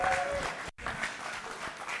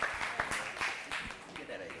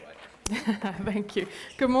Thank you.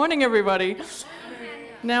 Good morning, everybody.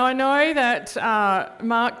 Now, I know that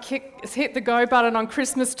Mark hit the go button on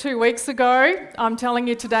Christmas 2 weeks ago. I'm telling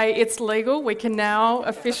you today it's legal. We can now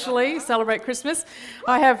officially celebrate Christmas.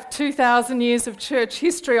 I have 2,000 years of church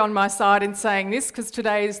history on my side in saying this because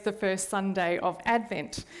today is the first Sunday of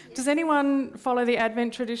Advent. Does anyone follow the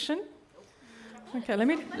Advent tradition? Okay,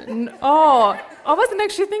 I wasn't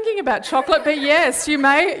actually thinking about chocolate, but yes, you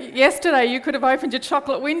may. Yesterday you could have opened your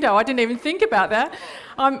chocolate window. I didn't even think about that.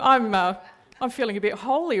 I'm feeling a bit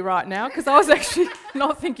holy right now because I was actually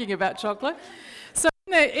not thinking about chocolate. So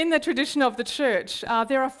in the tradition of the church,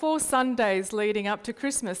 there are 4 Sundays leading up to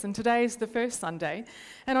Christmas, and today is the first Sunday.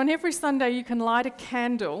 And on every Sunday you can light a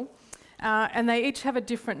candle, and they each have a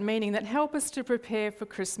different meaning that help us to prepare for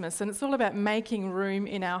Christmas. And it's all about making room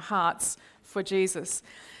in our hearts for Jesus.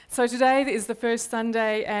 So today is the first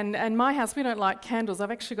Sunday, and my house, we don't light candles.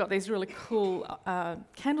 I've actually got these really cool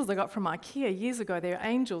candles I got from IKEA years ago. They're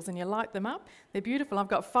angels, and you light them up. They're beautiful. I've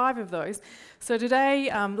got 5 of those. So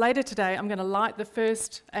today, later today, I'm going to light the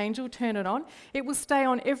first angel, turn it on. It will stay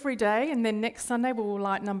on every day, and then next Sunday we'll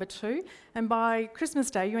light number 2. And by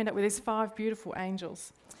Christmas Day, you end up with these 5 beautiful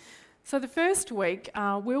angels. So the first week,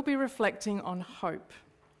 we'll be reflecting on hope.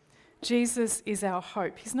 Jesus is our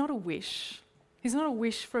hope. He's not a wish. He's not a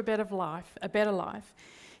wish for a better life.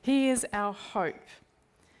 He is our hope.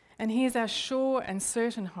 And he is our sure and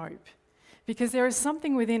certain hope. Because there is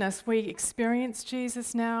something within us. We experience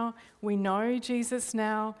Jesus now. We know Jesus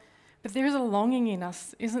now. But there is a longing in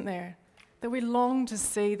us, isn't there? That we long to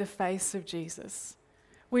see the face of Jesus.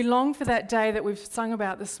 We long for that day that we've sung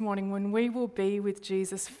about this morning when we will be with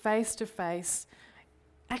Jesus face to face,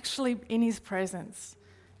 actually in his presence.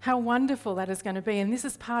 How wonderful that is going to be. And this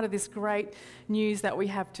is part of this great news that we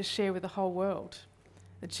have to share with the whole world.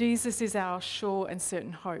 That Jesus is our sure and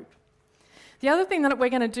certain hope. The other thing that we're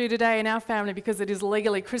going to do today in our family, because it is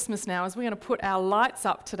legally Christmas now, is we're going to put our lights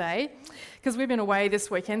up today, because we've been away this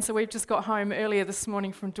weekend, so we've just got home earlier this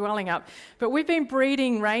morning from dwelling up. But we've been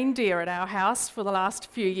breeding reindeer at our house for the last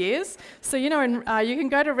few years. So, you can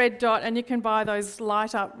go to Red Dot and you can buy those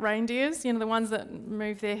light-up reindeers, the ones that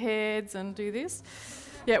move their heads and do this.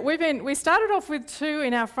 Yeah, we started off with 2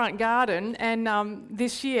 in our front garden, and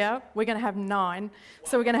this year we're going to have 9.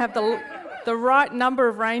 So we're going to have the right number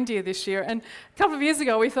of reindeer this year. And a couple of years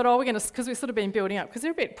ago we thought, we're going to, because we've sort of been building up, because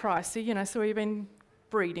they're a bit pricey, so we've been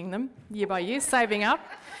breeding them year by year, saving up.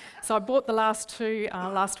 So I bought the last 2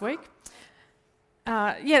 last week.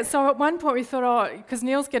 So at one point we thought, because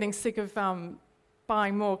Neil's getting sick of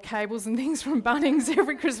buying more cables and things from Bunnings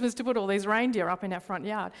every Christmas to put all these reindeer up in our front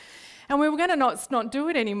yard. And we were going to not do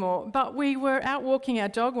it anymore, but we were out walking our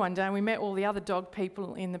dog one day and we met all the other dog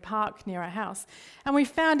people in the park near our house. And we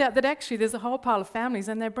found out that actually there's a whole pile of families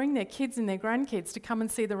and they bring their kids and their grandkids to come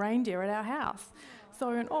and see the reindeer at our house. So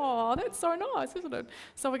we went, that's so nice, isn't it?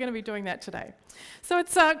 So we're going to be doing that today. So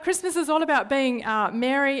it's Christmas is all about being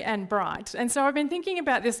merry and bright. And so I've been thinking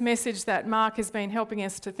about this message that Mark has been helping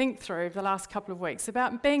us to think through over the last couple of weeks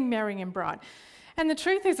about being merry and bright. And the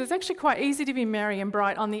truth is, it's actually quite easy to be merry and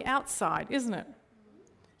bright on the outside, isn't it?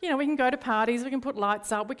 We can go to parties, we can put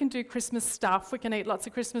lights up, we can do Christmas stuff, we can eat lots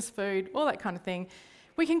of Christmas food, all that kind of thing.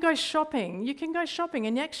 We can go shopping. You can go shopping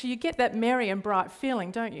and you get that merry and bright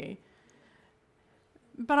feeling, don't you?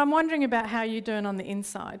 But I'm wondering about how you're doing on the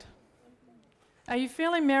inside. Are you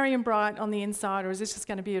feeling merry and bright on the inside, or is this just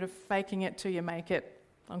going to be faking it till you make it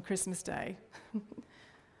on Christmas Day?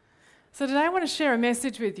 So today I want to share a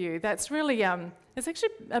message with you that's really, it's actually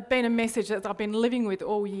been a message that I've been living with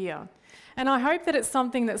all year. And I hope that it's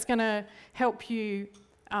something that's going to help you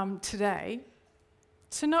today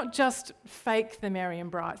to not just fake the merry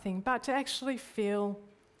and bright thing, but to actually feel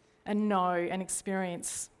and know and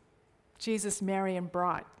experience Jesus merry and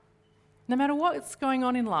bright. No matter what's going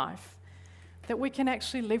on in life, that we can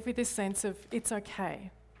actually live with this sense of it's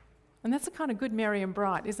okay. And that's a kind of good merry and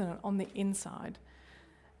bright, isn't it, on the inside,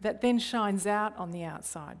 that then shines out on the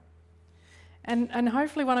outside. And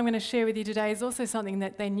hopefully what I'm going to share with you today is also something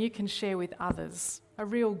that then you can share with others, a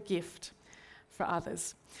real gift for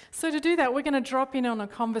others. So to do that, we're going to drop in on a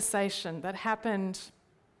conversation that happened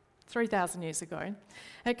 3,000 years ago.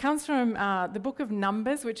 It comes from the book of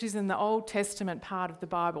Numbers, which is in the Old Testament part of the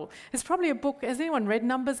Bible. It's probably a book, has anyone read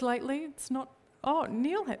Numbers lately? It's not. Oh,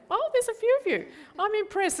 Neil had. Oh, there's a few of you. I'm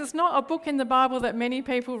impressed. It's not a book in the Bible that many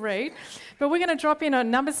people read. But we're going to drop in on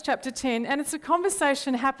Numbers chapter 10, and it's a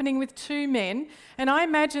conversation happening with 2 men. And I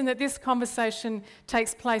imagine that this conversation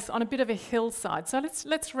takes place on a bit of a hillside. So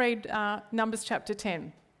let's read Numbers chapter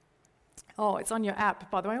 10. Oh, it's on your app,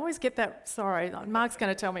 by the way. I always get that. Sorry, Mark's going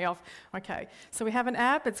to tell me off. Okay, so we have an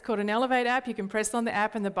app. It's called an Elevate app. You can press on the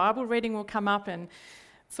app and the Bible reading will come up and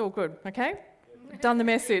it's all good, okay? Done the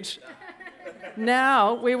message.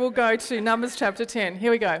 Now we will go to Numbers chapter 10.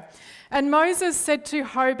 Here we go. And Moses said to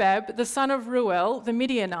Hobab, the son of Reuel, the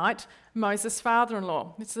Midianite, Moses'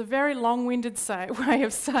 father-in-law. It's a very long-winded way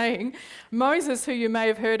of saying Moses, who you may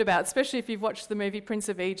have heard about, especially if you've watched the movie Prince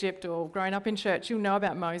of Egypt or grown up in church, you'll know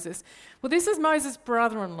about Moses. Well, this is Moses'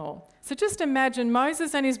 brother-in-law. So just imagine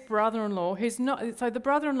Moses and his brother-in-law, so the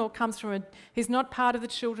brother-in-law comes from he's not part of the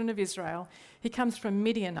children of Israel. He comes from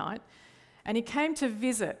Midianite, and he came to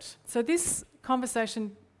visit. So this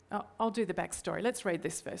conversation, I'll do the backstory. Let's read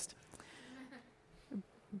this first.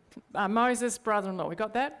 Moses' brother-in-law. We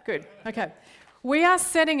got that? Good. Okay. We are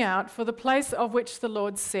setting out for the place of which the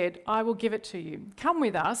Lord said, I will give it to you. Come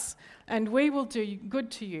with us, and we will do good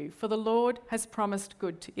to you, for the Lord has promised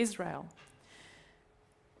good to Israel.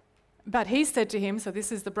 But he said to him, so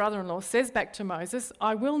this is the brother-in-law, says back to Moses,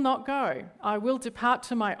 I will not go. I will depart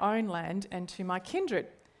to my own land and to my kindred.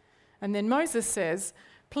 And then Moses says,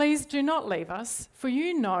 please do not leave us, for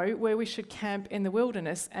you know where we should camp in the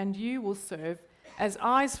wilderness, and you will serve as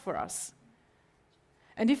eyes for us.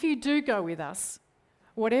 And if you do go with us,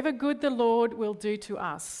 whatever good the Lord will do to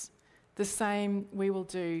us, the same we will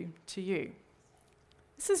do to you.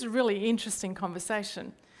 This is a really interesting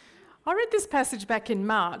conversation. I read this passage back in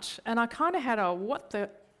March, and I kind of had a what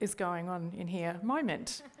the is going on in here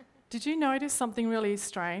moment. Did you notice something really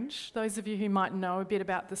strange? Those of you who might know a bit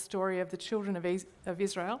about the story of the children of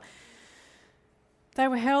Israel, they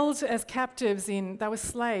were held as captives they were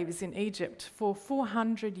slaves in Egypt for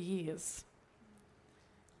 400 years.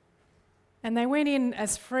 And they went in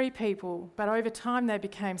as free people, but over time they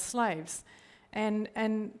became slaves. And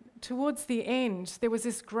towards the end, there was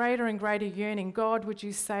this greater and greater yearning. God, would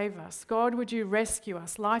you save us? God, would you rescue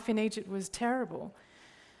us? Life in Egypt was terrible.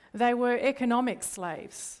 They were economic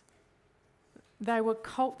slaves. They were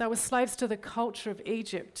slaves to the culture of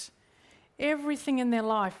Egypt. Everything in their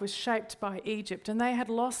life was shaped by Egypt, and they had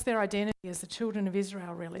lost their identity as the children of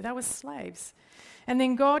Israel, really. They were slaves. And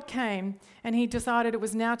then God came, and he decided it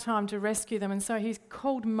was now time to rescue them, and so he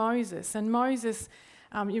called Moses. And Moses,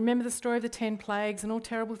 you remember the story of the 10 plagues, and all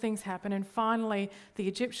terrible things happened, and finally the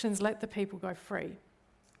Egyptians let the people go free.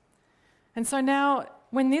 And so now,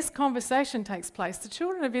 when this conversation takes place, the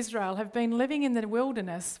children of Israel have been living in the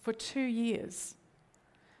wilderness for 2 years.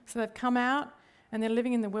 So they've come out, and they're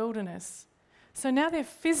living in the wilderness. So now they're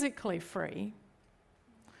physically free.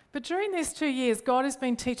 But during these 2 years, God has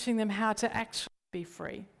been teaching them how to actually be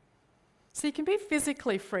free. So you can be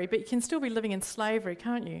physically free, but you can still be living in slavery,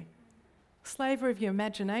 can't you? Slavery of your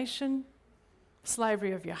imagination,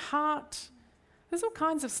 slavery of your heart. There's all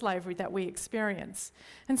kinds of slavery that we experience.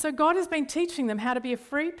 And so God has been teaching them how to be a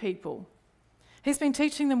free people. He's been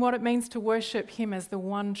teaching them what it means to worship him as the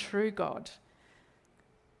one true God.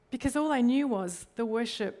 Because all they knew was the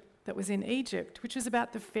worship that was in Egypt, which was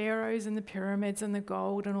about the pharaohs and the pyramids and the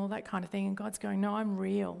gold and all that kind of thing. And God's going, no, I'm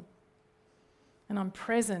real. And I'm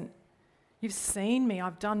present. You've seen me.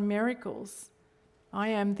 I've done miracles. I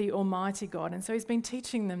am the Almighty God. And so he's been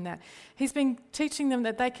teaching them that. He's been teaching them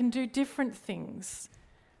that they can do different things.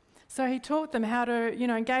 So he taught them how to,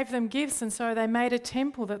 and gave them gifts, and so they made a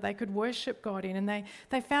temple that they could worship God in, and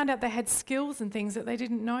they found out they had skills and things that they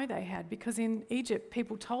didn't know they had, because in Egypt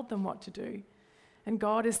people told them what to do. And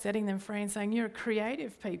God is setting them free and saying, you're a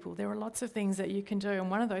creative people. There are lots of things that you can do, and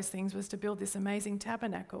one of those things was to build this amazing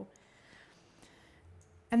tabernacle.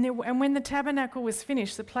 And when the tabernacle was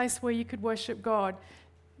finished, the place where you could worship God,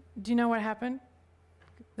 do you know what happened?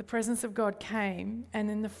 The presence of God came, and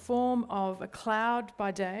in the form of a cloud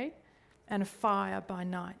by day and a fire by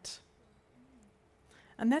night.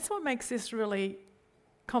 And that's what makes this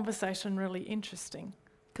conversation really interesting.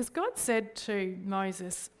 Because God said to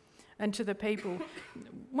Moses and to the people,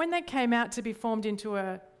 when they came out to be formed into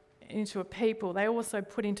a people, they also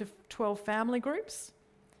put into 12 family groups.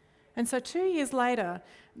 And so 2 years later,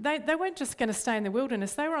 they weren't just going to stay in the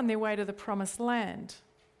wilderness, they were on their way to the promised land.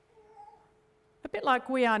 A bit like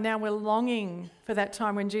we are now, we're longing for that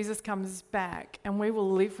time when Jesus comes back and we will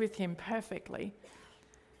live with him perfectly.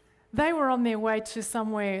 They were on their way to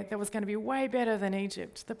somewhere that was going to be way better than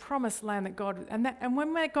Egypt, the promised land that God... And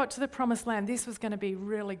when they got to the promised land, this was going to be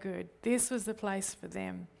really good. This was the place for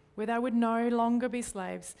them, where they would no longer be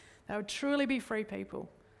slaves. They would truly be free people.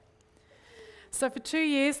 So for 2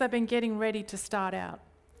 years, they've been getting ready to start out.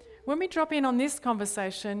 When we drop in on this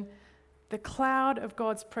conversation, the cloud of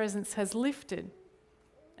God's presence has lifted.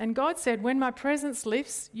 And God said, when my presence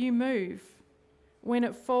lifts, you move. When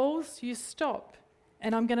it falls, you stop.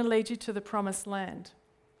 and I'm going to lead you to the promised land.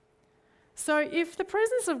 So if the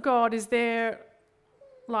presence of God is there,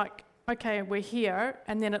 like, okay, we're here,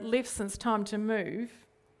 and then it lifts and it's time to move,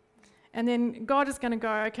 and then God is going to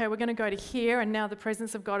go, okay, we're going to go to here, and now the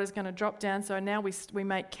presence of God is going to drop down, so now we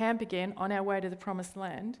make camp again on our way to the promised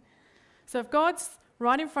land. So if God's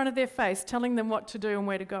right in front of their face telling them what to do and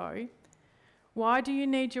where to go, why do you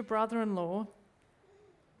need your brother-in-law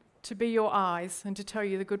to be your eyes and to tell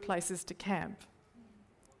you the good places to camp?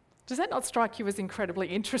 Does that not strike you as incredibly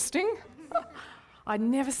interesting? I'd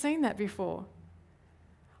never seen that before.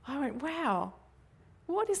 I went, wow,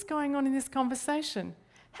 what is going on in this conversation?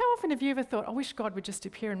 How often have you ever thought, I wish God would just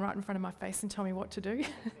appear and right in front of my face and tell me what to do?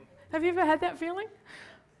 Have you ever had that feeling?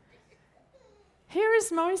 Here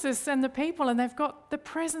is Moses and the people, and they've got the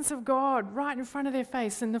presence of God right in front of their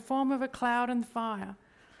face in the form of a cloud and fire.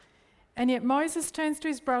 And yet Moses turns to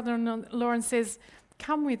his brother-in-law and says,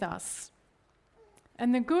 come with us.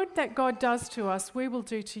 And the good that God does to us, we will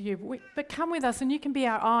do to you. But come with us and you can be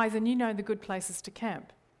our eyes and you know the good places to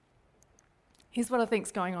camp. Here's what I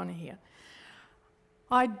think's going on here.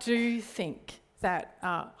 I do think that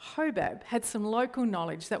Hobab had some local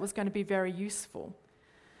knowledge that was going to be very useful.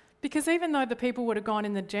 Because even though the people would have gone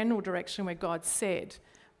in the general direction where God said,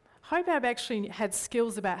 Hobab actually had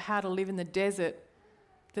skills about how to live in the desert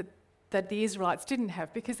that the Israelites didn't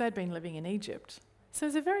have because they'd been living in Egypt. So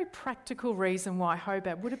there's a very practical reason why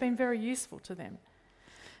Hobab would have been very useful to them.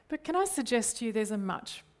 But can I suggest to you there's a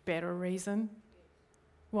much better reason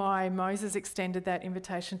why Moses extended that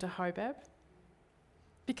invitation to Hobab?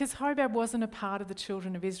 Because Hobab wasn't a part of the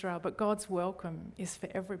children of Israel, but God's welcome is for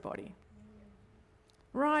everybody.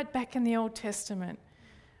 Right back in the Old Testament,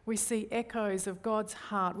 we see echoes of God's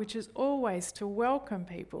heart, which is always to welcome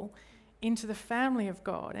people into the family of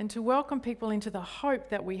God and to welcome people into the hope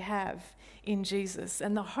that we have in Jesus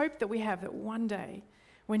and the hope that we have that one day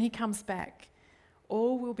when he comes back,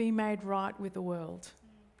 all will be made right with the world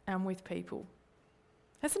and with people.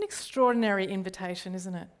 That's an extraordinary invitation,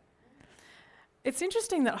 isn't it? It's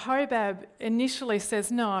interesting that Hobab initially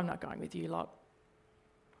says, no, I'm not going with you lot.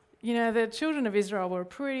 You know, the children of Israel were a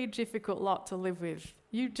pretty difficult lot to live with.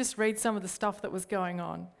 You just read some of the stuff that was going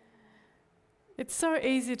on. It's so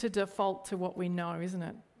easy to default to what we know, isn't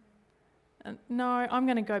it? And no, I'm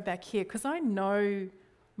going to go back here because I know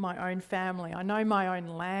my own family. I know my own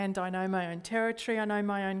land. I know my own territory. I know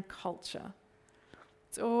my own culture.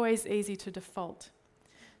 It's always easy to default.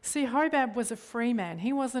 See, Hobab was a free man.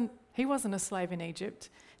 He wasn't a slave in Egypt.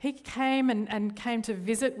 He came and came to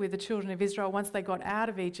visit with the children of Israel once they got out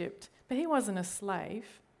of Egypt, but he wasn't a slave.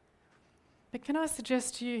 But can I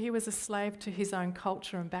suggest to you he was a slave to his own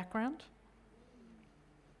culture and background?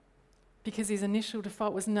 Because his initial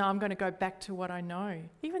default was, no, I'm going to go back to what I know,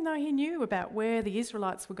 even though he knew about where the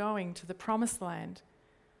Israelites were going to the promised land.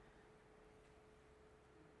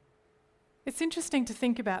 It's interesting to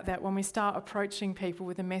think about that when we start approaching people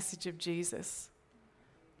with a message of Jesus.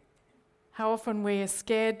 How often we are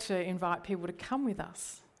scared to invite people to come with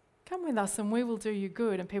us. Come with us and we will do you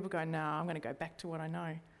good. And people go, no, I'm going to go back to what I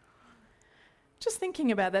know. Just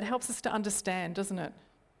thinking about that helps us to understand, doesn't it?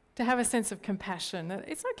 To have a sense of compassion. That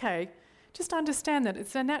it's okay. Just understand that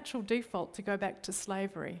it's a natural default to go back to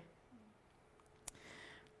slavery.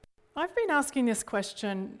 I've been asking this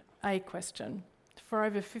question, for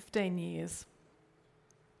over 15 years.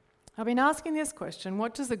 I've been asking this question,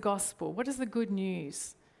 what does the gospel, what does the good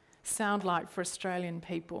news sound like for Australian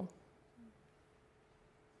people?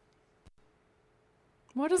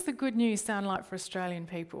 What does the good news sound like for Australian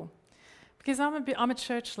people? Because I'm a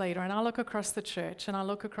church leader and I look across the church and I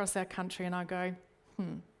look across our country and I go,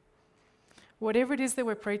 whatever it is that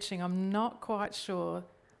we're preaching, I'm not quite sure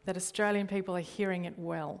that Australian people are hearing it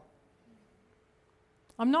well.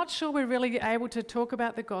 I'm not sure we're really able to talk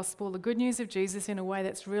about the gospel, the good news of Jesus, in a way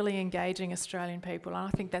that's really engaging Australian people, and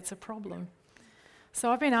I think that's a problem.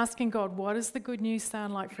 So I've been asking God, what does the good news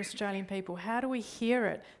sound like for Australian people? How do we hear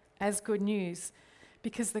it as good news?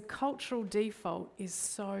 Because the cultural default is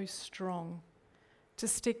so strong to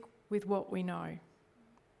stick with what we know.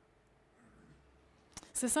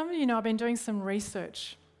 So some of you know I've been doing some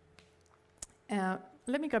research.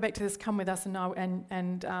 Let me go back to this, come with us and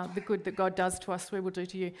the good that God does to us, we will do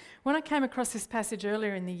to you. When I came across this passage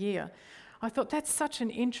earlier in the year, I thought that's such an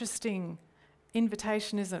interesting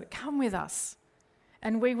invitation, isn't it? Come with us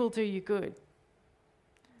and we will do you good.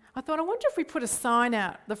 I thought, I wonder if we put a sign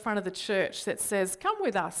out the front of the church that says, come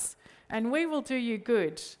with us and we will do you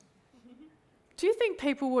good. Do you think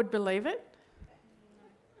people would believe it?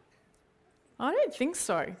 I don't think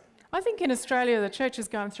so. I think in Australia the church is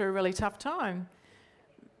going through a really tough time.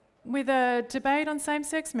 with a debate on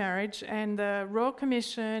same-sex marriage and the Royal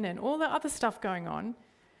Commission and all the other stuff going on,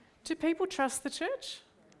 do people trust the church?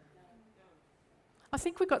 I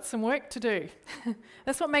think we've got some work to do.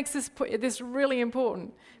 That's what makes this really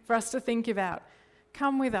important for us to think about.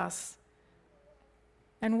 Come with us,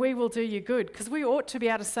 and we will do you good. Because we ought to be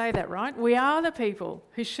able to say that, right? We are the people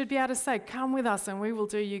who should be able to say, come with us and we will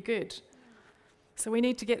do you good. So we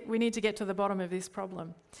need to get to the bottom of this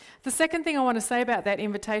problem. The second thing I want to say about that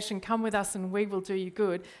invitation, come with us and we will do you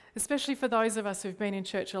good, especially for those of us who've been in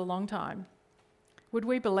church a long time, would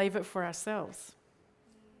we believe it for ourselves?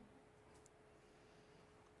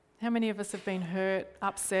 How many of us have been hurt,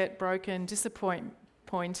 upset, broken,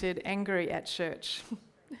 disappointed, angry at church?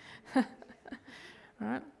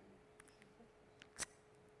 Right?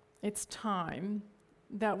 It's time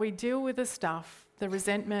that we deal with the stuff, the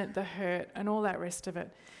resentment, the hurt, and all that rest of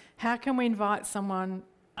it. How can we invite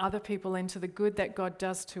other people into the good that God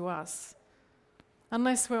does to us?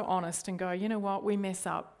 Unless we're honest and go, you know what, we mess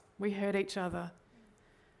up, we hurt each other.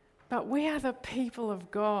 But we are the people of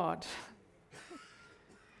God.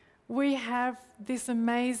 We have this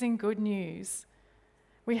amazing good news.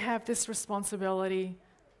 We have this responsibility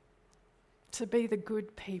to be the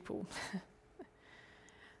good people.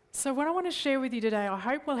 So what I want to share with you today, I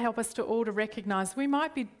hope will help us to all to recognise we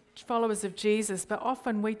might be followers of Jesus, but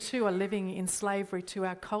often we too are living in slavery to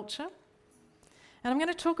our culture. And I'm going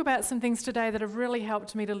to talk about some things today that have really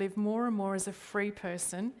helped me to live more and more as a free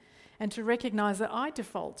person and to recognise that I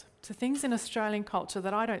default to things in Australian culture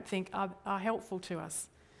that I don't think are helpful to us.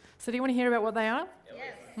 So do you want to hear about what they are?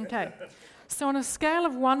 Yes. Okay. So on a scale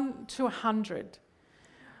of 1 to 100,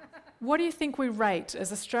 what do you think we rate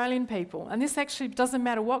as Australian people? And this actually doesn't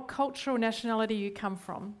matter what culture or nationality you come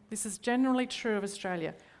from. This is generally true of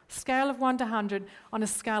Australia. Scale of 1 to 100 on a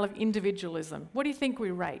scale of individualism. What do you think we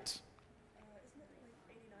rate? Isn't it like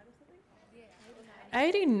 89 or something? Yeah.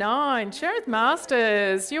 89. Cherith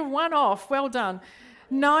Masters, you're one off. Well done.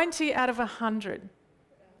 90 out of 100.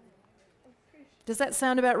 Does that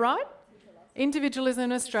sound about right? Individualism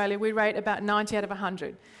in Australia, we rate about 90 out of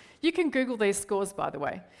 100. You can Google these scores, by the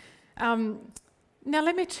way. Now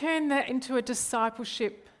let me turn that into a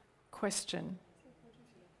discipleship question.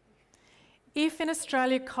 If in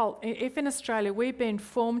Australia we've been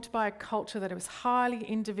formed by a culture that was highly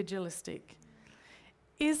individualistic,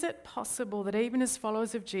 is it possible that even as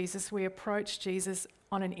followers of Jesus, we approach Jesus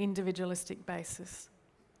on an individualistic basis?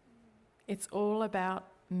 It's all about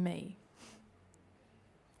me.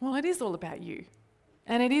 Well, it is all about you,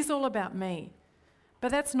 and it is all about me, but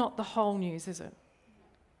that's not the whole news, is it?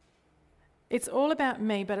 It's all about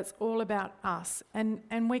me, but it's all about us. And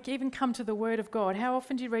we even come to the Word of God. How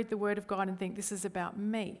often do you read the Word of God and think, this is about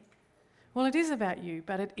me? Well, it is about you,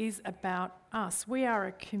 but it is about us. We are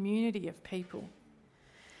a community of people.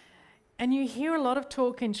 And you hear a lot of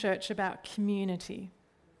talk in church about community.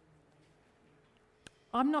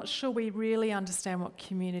 I'm not sure we really understand what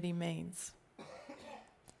community means.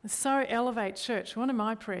 So Elevate Church, one of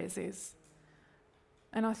my prayers is,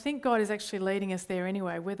 and I think God is actually leading us there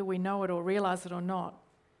anyway, whether we know it or realise it or not.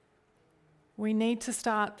 We need to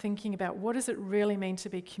start thinking about what does it really mean to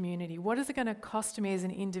be community? What is it going to cost me as an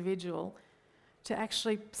individual to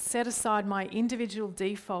actually set aside my individual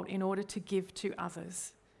default in order to give to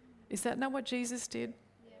others? Is that not what Jesus did?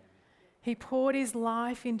 Yeah. He poured his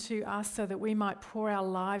life into us so that we might pour our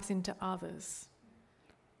lives into others.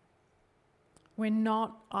 We're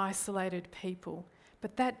not isolated people.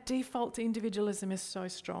 But that default to individualism is so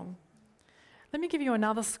strong. Let me give you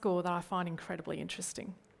another score that I find incredibly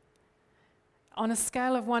interesting. On a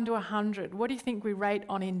scale of 1 to 100, what do you think we rate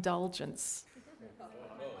on indulgence?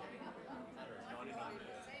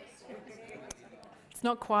 It's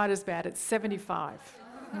not quite as bad, it's 75.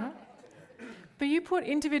 Right? But you put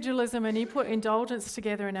individualism and you put indulgence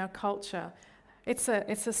together in our culture, it's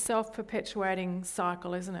a self-perpetuating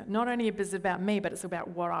cycle, isn't it? Not only is it about me, but it's about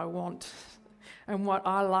what I want and what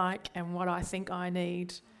I like and what I think I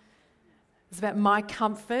need. It's about my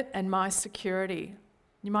comfort and my security.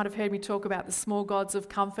 You might have heard me talk about the small gods of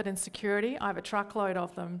comfort and security. I have a truckload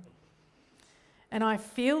of them. And I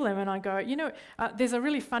feel them and I go, there's a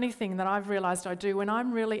really funny thing that I've realised I do. When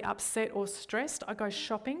I'm really upset or stressed, I go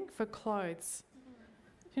shopping for clothes.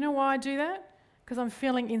 Do you know why I do that? Because I'm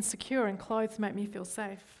feeling insecure and clothes make me feel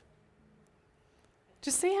safe. Do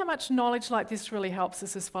you see how much knowledge like this really helps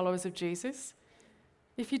us as followers of Jesus?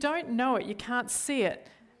 If you don't know it, you can't see it,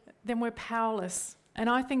 then we're powerless. And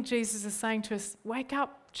I think Jesus is saying to us, wake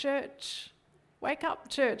up, church. Wake up,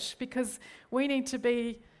 church, because we need to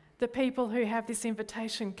be the people who have this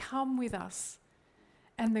invitation, come with us.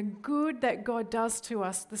 And the good that God does to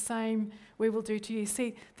us, the same we will do to you.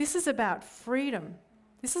 See, this is about freedom.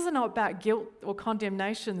 This is not about guilt or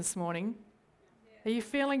condemnation this morning. Are you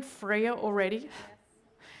feeling freer already?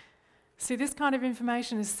 See, this kind of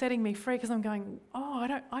information is setting me free because I'm going, oh,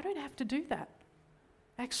 I don't have to do that.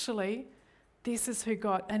 Actually, this is who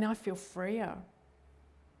God, and I feel freer.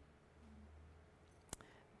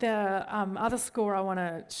 The other score I want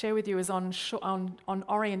to share with you is on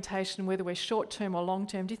orientation, whether we're short-term or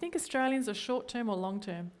long-term. Do you think Australians are short-term or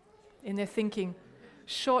long-term in their thinking?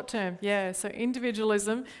 Short-term, yeah. So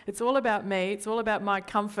individualism, it's all about me, it's all about my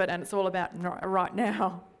comfort, and it's all about right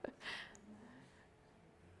now.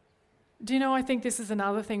 Do you know, I think this is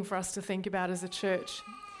another thing for us to think about as a church,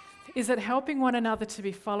 is that helping one another to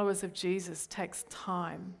be followers of Jesus takes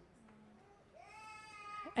time.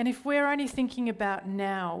 And if we're only thinking about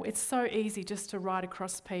now, it's so easy just to write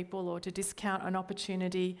across people or to discount an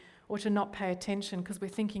opportunity or to not pay attention because we're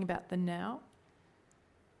thinking about the now.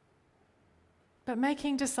 But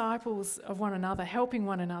making disciples of one another, helping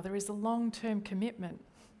one another, is a long-term commitment.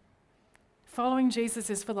 Following Jesus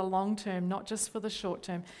is for the long term, not just for the short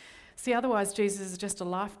term. See, otherwise Jesus is just a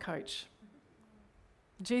life coach.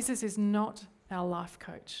 Jesus is not our life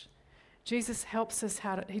coach. Jesus helps us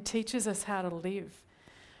he teaches us how to live.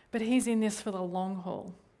 But he's in this for the long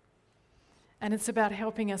haul. And it's about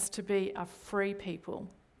helping us to be a free people,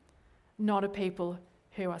 not a people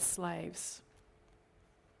who are slaves.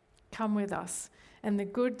 Come with us. And the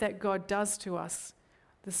good that God does to us,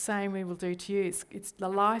 the same we will do to you. It's the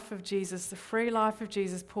life of Jesus, the free life of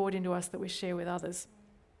Jesus poured into us that we share with others.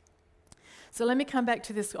 So let me come back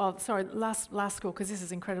to this. Oh, sorry, last score, because this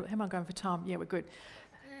is incredible. How am I going for time? Yeah, we're good.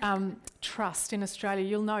 Trust in Australia.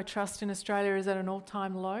 You'll know trust in Australia is at an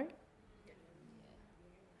all-time low.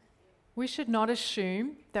 We should not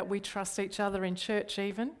assume that we trust each other in church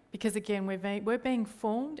even, because again, we're being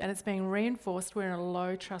formed and it's being reinforced. We're in a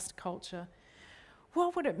low trust culture.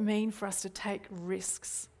 What would it mean for us to take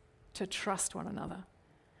risks to trust one another?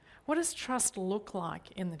 What does trust look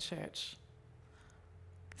like in the church?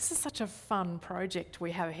 This is such a fun project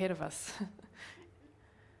we have ahead of us.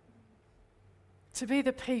 To be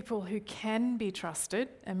the people who can be trusted,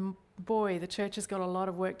 and boy, the church has got a lot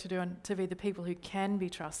of work to do and to be the people who can be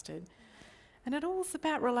trusted. And it all's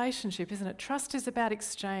about relationship, isn't it? Trust is about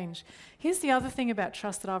exchange. Here's the other thing about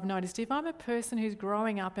trust that I've noticed. If I'm a person who's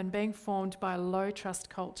growing up and being formed by a low trust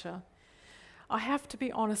culture, I have to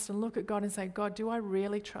be honest and look at God and say, God, do I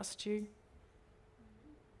really trust you?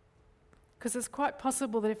 Because it's quite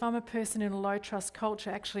possible that if I'm a person in a low trust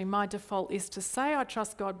culture, actually my default is to say I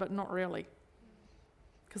trust God, but not really.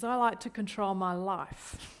 Because I like to control my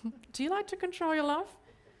life. Do you like to control your life?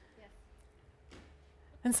 Yes.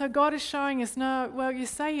 And so God is showing us, no, well, you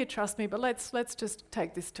say you trust me, but let's just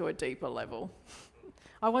take this to a deeper level.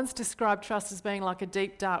 I once described trust as being like a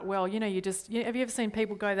deep, dark well. Have you ever seen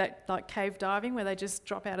people go that like cave diving where they just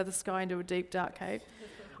drop out of the sky into a deep, dark cave?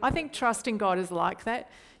 I think trusting God is like that.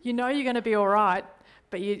 You know you're going to be all right,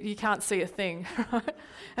 but you can't see a thing, right?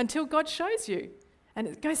 Until God shows you. And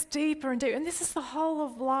it goes deeper and deeper. And this is the whole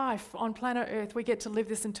of life on planet Earth. We get to live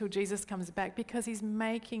this until Jesus comes back because he's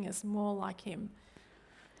making us more like him.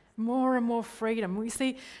 More and more freedom. We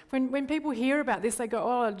see, when people hear about this, they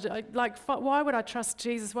go, why would I trust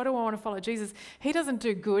Jesus? Why do I want to follow Jesus? He doesn't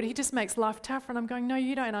do good. He just makes life tougher. And I'm going, no,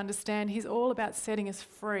 you don't understand. He's all about setting us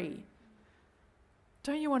free.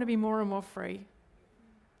 Don't you want to be more and more free?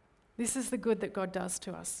 This is the good that God does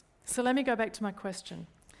to us. So let me go back to my question.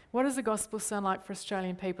 What does the gospel sound like for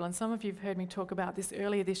Australian people? And some of you have heard me talk about this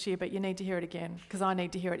earlier this year, but you need to hear it again because I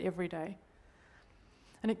need to hear it every day.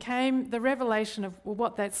 And the revelation of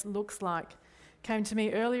what that looks like came to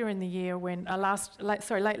me earlier in the year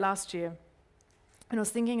late last year. And I was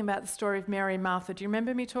thinking about the story of Mary and Martha. Do you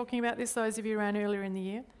remember me talking about this, those of you around earlier in the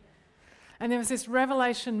year? And there was this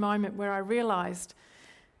revelation moment where I realised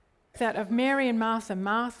that of Mary and Martha,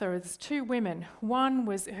 there's two women. One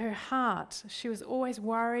was her heart. She was always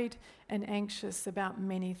worried and anxious about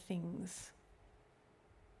many things.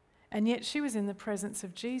 And yet she was in the presence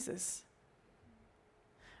of Jesus.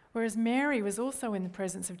 Whereas Mary was also in the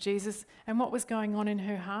presence of Jesus, and what was going on in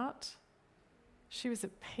her heart? She was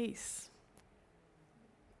at peace.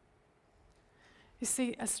 You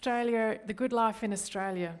see, Australia, the good life in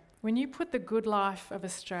Australia, when you put the good life of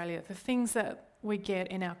Australia, the things that we get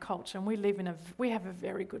in our culture, and we have a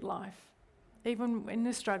very good life. Even when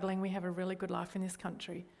we're struggling, we have a really good life in this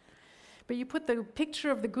country. But you put the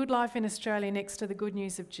picture of the good life in Australia next to the good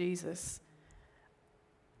news of Jesus.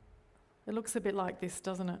 It looks a bit like this,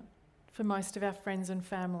 doesn't it? For most of our friends and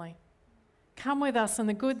family. Come with us, and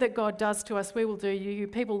the good that God does to us, we will do. You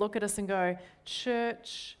people look at us and go,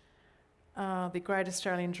 church, the Great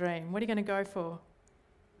Australian Dream. What are you going to go for?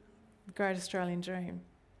 The Great Australian Dream.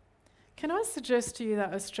 Can I suggest to you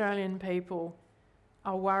that Australian people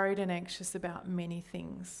are worried and anxious about many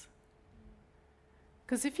things?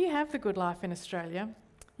 Because if you have the good life in Australia,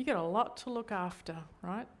 you get a lot to look after,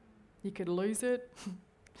 right? You could lose it.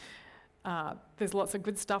 There's lots of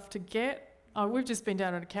good stuff to get. We've just been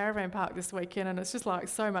down at a caravan park this weekend, and it's just like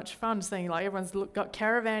so much fun seeing like everyone's got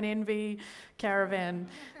caravan envy, caravan,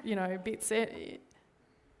 bits.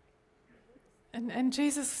 And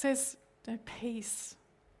Jesus says, peace.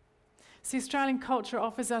 See, Australian culture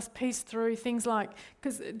offers us peace through things like,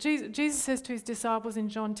 because Jesus says to his disciples in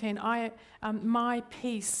John 10, my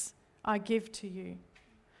peace I give to you,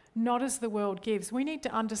 not as the world gives. We need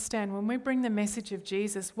to understand when we bring the message of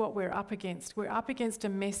Jesus what we're up against. We're up against a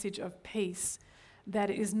message of peace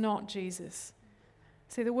that is not Jesus.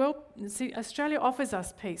 See, Australia offers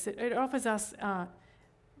us peace. It offers us,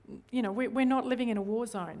 we're not living in a war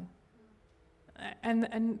zone.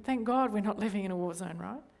 And thank God we're not living in a war zone,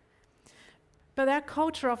 right? But our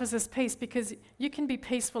culture offers us peace because you can be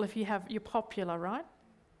peaceful if you're popular, right?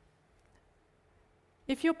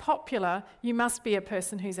 If you're popular, you must be a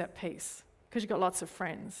person who's at peace because you've got lots of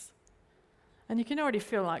friends. And you can already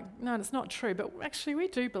feel like, no, it's not true, but actually we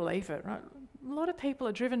do believe it, right? A lot of people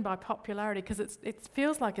are driven by popularity because it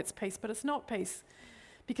feels like it's peace, but it's not peace.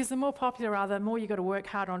 Because the more popular you are, the more you've got to work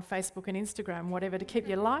hard on Facebook and Instagram, whatever, to keep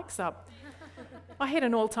your likes up. I hit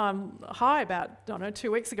an all-time high about,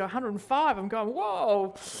 2 weeks ago, 105. I'm going,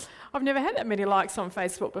 whoa, I've never had that many likes on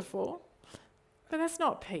Facebook before. But that's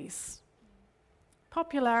not peace.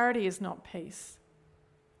 Popularity is not peace.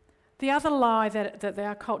 The other lie that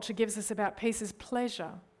our culture gives us about peace is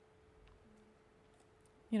pleasure.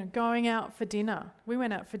 Going out for dinner. We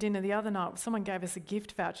went out for dinner the other night. Someone gave us a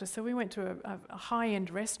gift voucher, so we went to a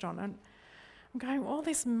high-end restaurant, and I'm going, all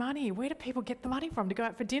this money, where do people get the money from to go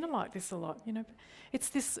out for dinner like this a lot? It's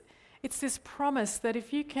this promise that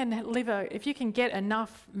if you can get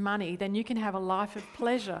enough money, then you can have a life of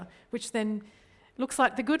pleasure, which then looks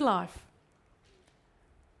like the good life.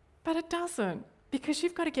 But it doesn't, because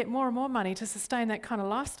you've got to get more and more money to sustain that kind of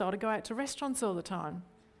lifestyle, to go out to restaurants all the time.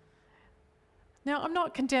 Now, I'm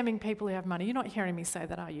not condemning people who have money. You're not hearing me say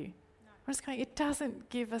that, are you? No. I'm just going, it doesn't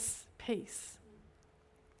give us peace.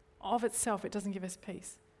 Of itself, it doesn't give us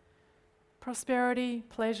peace. Prosperity,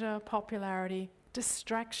 pleasure, popularity,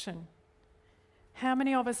 distraction. How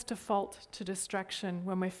many of us default to distraction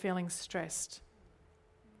when we're feeling stressed?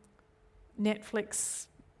 Netflix,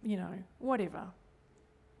 whatever.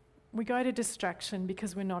 We go to distraction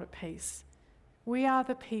because we're not at peace. We are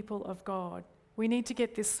the people of God. We need to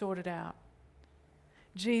get this sorted out.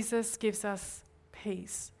 Jesus gives us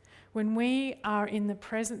peace. When we are in the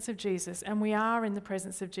presence of Jesus, and we are in the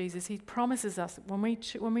presence of Jesus, he promises us when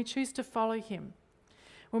we choose to follow him,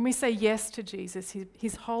 when we say yes to Jesus,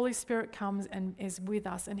 his Holy Spirit comes and is with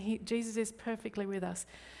us, and Jesus is perfectly with us.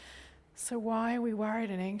 So why are we worried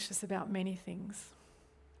and anxious about many things?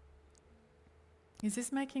 Is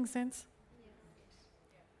this making sense?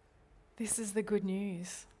 This is the good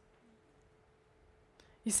news.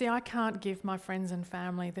 You see, I can't give my friends and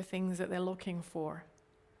family the things that they're looking for.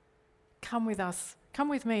 Come with us, come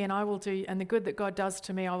with me, and I will do, and the good that God does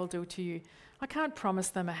to me, I will do to you. I can't promise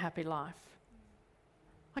them a happy life.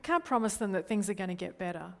 I can't promise them that things are going to get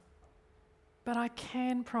better. But I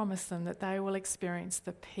can promise them that they will experience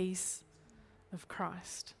the peace of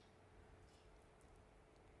Christ.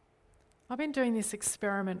 I've been doing this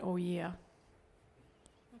experiment all year.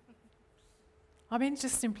 I've been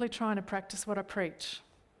just simply trying to practice what I preach.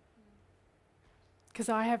 Because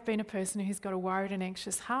I have been a person who's got a worried and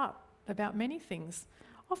anxious heart about many things,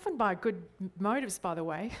 often by good motives, by the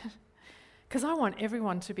way, because I want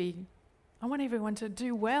everyone to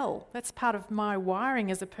do well. That's part of my wiring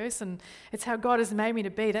as a person. It's how God has made me to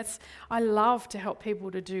be. I love to help people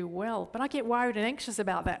to do well, but I get worried and anxious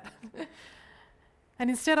about that. And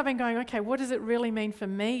instead I've been going, okay, what does it really mean for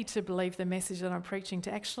me to believe the message that I'm preaching,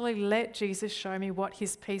 to actually let Jesus show me what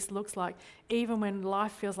his peace looks like, even when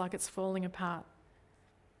life feels like it's falling apart?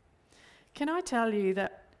 Can I tell you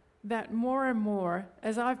that more and more,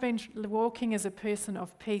 as I've been walking as a person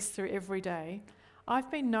of peace through every day, I've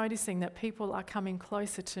been noticing that people are coming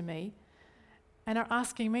closer to me and are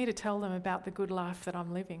asking me to tell them about the good life that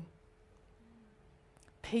I'm living.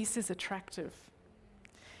 Peace is attractive.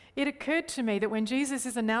 It occurred to me that when Jesus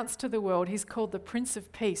is announced to the world, he's called the Prince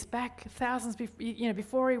of Peace. Back thousands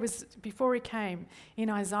before he came in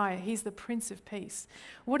Isaiah, he's the Prince of Peace.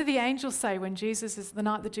 What do the angels say when the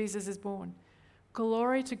night that Jesus is born?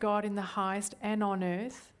 Glory to God in the highest, and on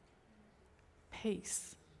earth,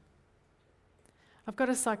 peace. I've got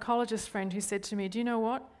a psychologist friend who said to me, do you know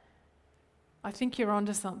what? I think you're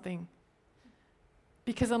onto something.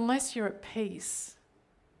 Because unless you're at peace,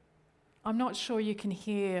 I'm not sure you can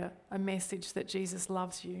hear a message that Jesus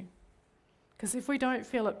loves you. Because if we don't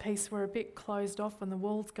feel at peace, we're a bit closed off and the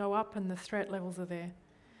walls go up and the threat levels are there.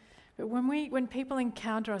 But when people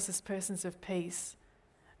encounter us as persons of peace,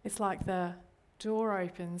 it's like the door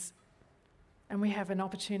opens and we have an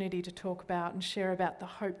opportunity to talk about and share about the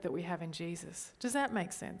hope that we have in Jesus. Does that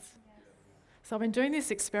make sense? Yes. So I've been doing this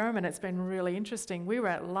experiment. It's been really interesting. We were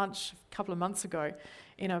at lunch a couple of months ago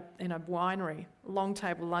in a winery, long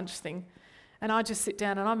table lunch thing. And I just sit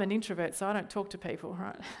down, and I'm an introvert, so I don't talk to people,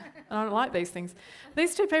 right? And I don't like these things.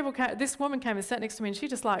 These two people this woman came and sat next to me, and she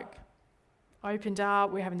just like opened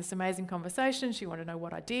up. We're having this amazing conversation. She wanted to know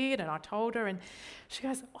what I did, and I told her, and she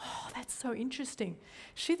goes, oh, that's so interesting.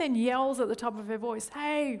 She then yells at the top of her voice,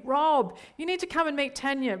 hey, Rob, you need to come and meet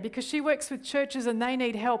Tanya, because she works with churches and they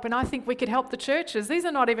need help, and I think we could help the churches. These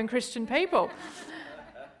are not even Christian people.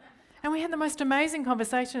 And we had the most amazing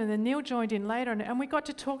conversation, and then Neil joined in later, and we got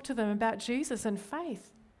to talk to them about Jesus and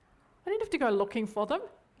faith. I didn't have to go looking for them.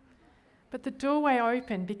 But the doorway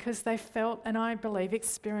opened because they felt, and I believe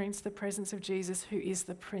experienced, the presence of Jesus, who is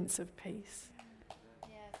the Prince of Peace.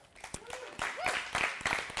 Yes.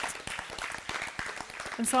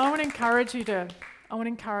 And so I want to encourage you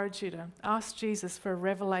to ask Jesus for a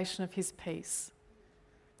revelation of his peace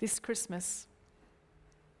this Christmas.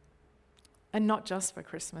 And not just for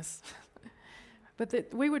Christmas, but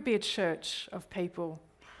that we would be a church of people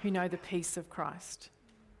who know the peace of Christ.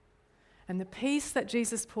 And the peace that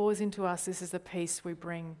Jesus pours into us, this is the peace we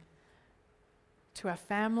bring to our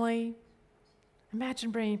family.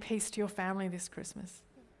 Imagine bringing peace to your family this Christmas,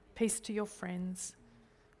 peace to your friends,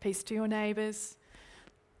 peace to your neighbours,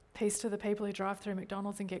 peace to the people who drive through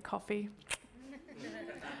McDonald's and get coffee.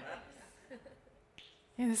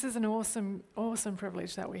 Yeah, this is an awesome, awesome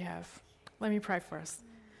privilege that we have. Let me pray for us.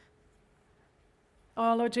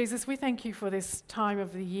 Oh, Lord Jesus, we thank you for this time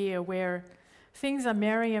of the year where things are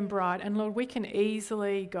merry and bright. And Lord, we can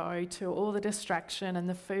easily go to all the distraction and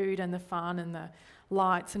the food and the fun and the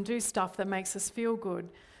lights and do stuff that makes us feel good.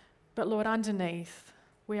 But Lord, underneath,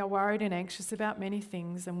 we are worried and anxious about many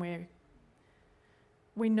things, and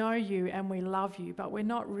we know you and we love you, but we're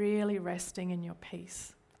not really resting in your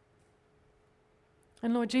peace.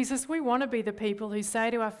 And Lord Jesus, we want to be the people who say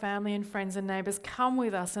to our family and friends and neighbours, come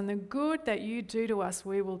with us, and the good that you do to us,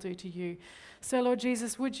 we will do to you. So Lord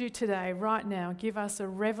Jesus, would you today, right now, give us a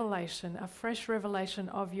revelation, a fresh revelation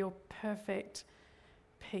of your perfect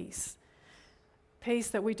peace. Peace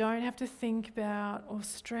that we don't have to think about or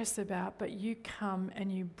stress about, but you come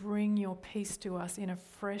and you bring your peace to us in a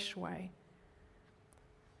fresh way.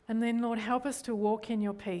 And then, Lord, help us to walk in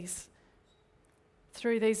your peace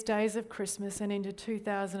through these days of Christmas and into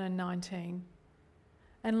 2019.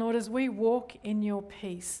 And Lord, as we walk in your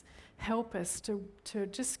peace, help us to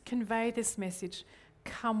just convey this message,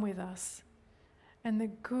 come with us. And the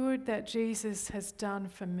good that Jesus has done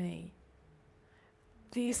for me,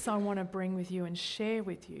 this I want to bring with you and share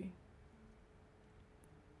with you.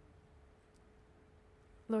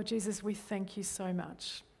 Lord Jesus, we thank you so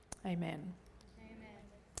much. Amen.